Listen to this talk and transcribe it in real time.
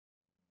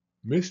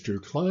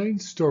Mr.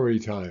 Klein's Story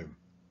Time.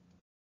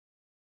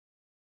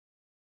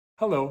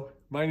 Hello,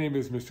 my name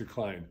is Mr.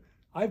 Klein.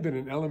 I've been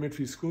an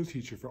elementary school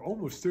teacher for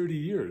almost 30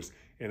 years,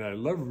 and I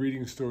love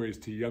reading stories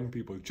to young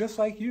people just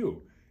like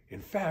you. In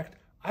fact,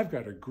 I've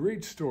got a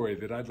great story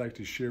that I'd like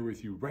to share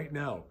with you right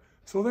now.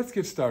 So let's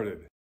get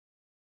started.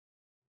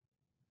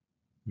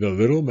 The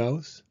Little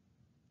Mouse,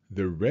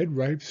 the Red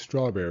Ripe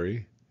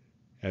Strawberry,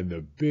 and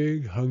the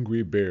Big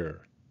Hungry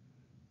Bear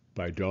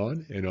by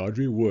Dawn and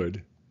Audrey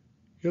Wood,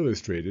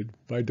 illustrated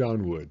by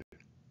Don Wood.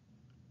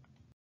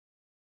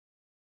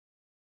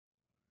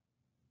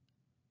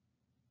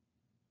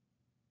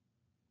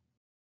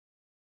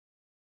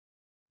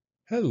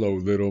 Hello,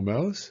 Little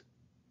Mouse.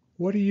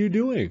 What are you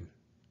doing?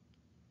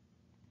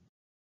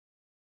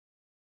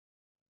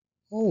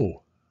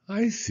 Oh,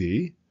 I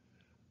see.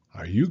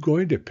 Are you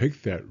going to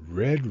pick that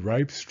red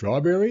ripe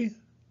strawberry?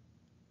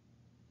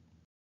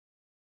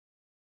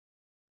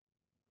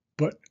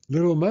 But,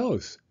 Little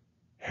Mouse,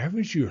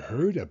 haven't you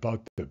heard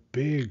about the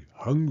big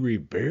hungry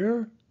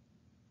bear?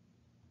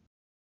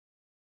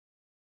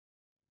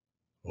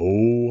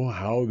 Oh,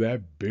 how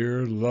that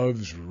bear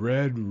loves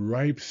red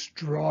ripe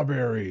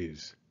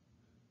strawberries.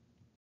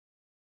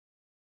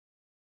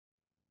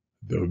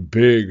 The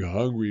big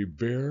hungry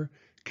bear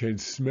can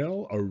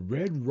smell a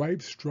red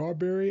ripe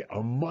strawberry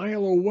a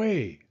mile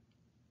away,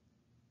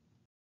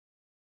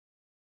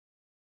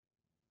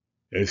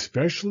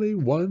 especially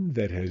one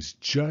that has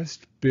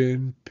just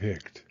been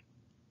picked.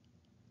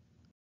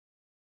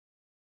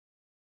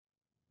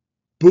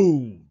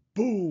 Boom,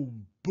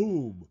 boom,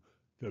 boom.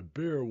 The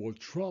bear will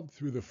tromp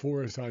through the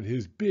forest on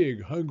his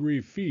big, hungry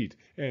feet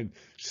and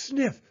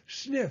sniff,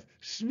 sniff,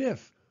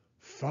 sniff,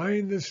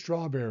 find the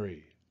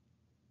strawberry.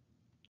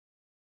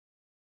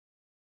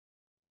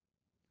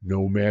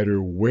 No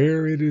matter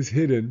where it is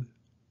hidden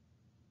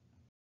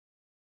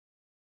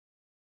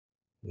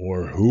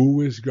or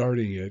who is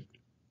guarding it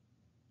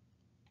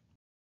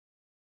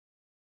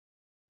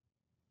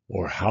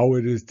or how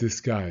it is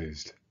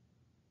disguised.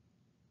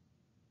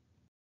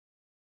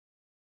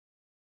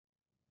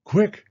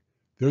 Quick!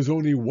 There's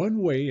only one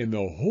way in the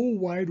whole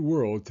wide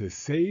world to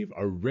save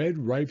a red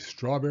ripe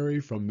strawberry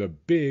from the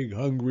big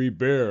hungry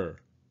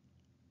bear.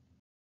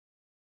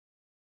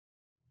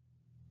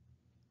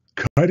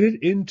 Cut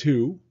it in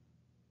two,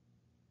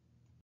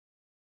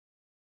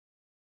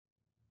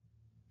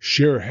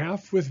 share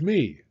half with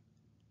me,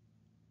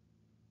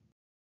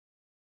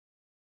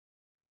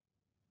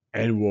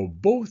 and we'll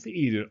both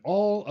eat it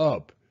all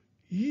up.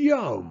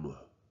 Yum!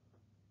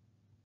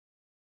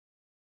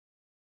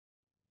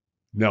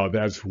 Now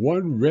that's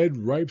one red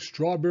ripe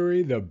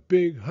strawberry the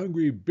big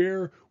hungry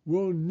bear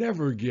will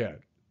never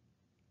get.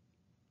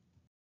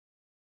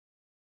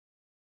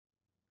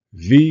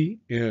 The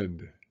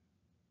end.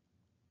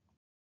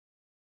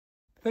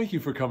 Thank you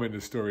for coming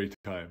to Story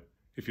Time.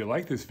 If you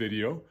like this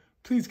video,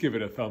 please give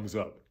it a thumbs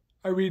up.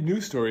 I read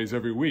new stories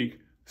every week,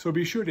 so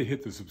be sure to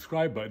hit the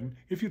subscribe button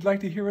if you'd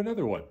like to hear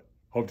another one.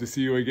 Hope to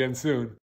see you again soon.